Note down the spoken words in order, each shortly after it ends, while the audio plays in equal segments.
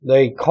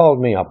They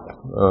called me up,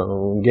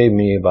 gave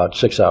me about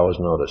 6 hours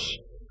notice.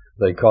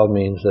 They called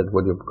me and said,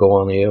 would you go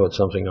on the air with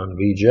something on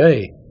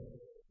VJ?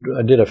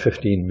 I did a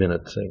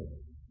 15-minute thing.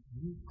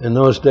 In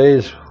those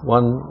days,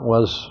 one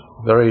was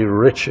very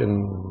rich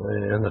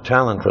in the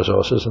talent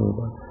resources, and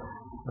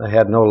I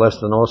had no less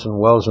than Orson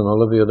Welles and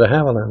Olivia de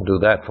Havilland do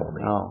that for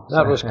me. Oh,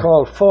 that was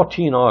called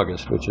 14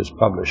 August, which is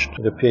published.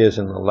 It appears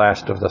in the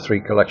last of the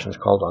 3 collections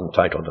called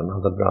Untitled and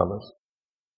Other Dramas.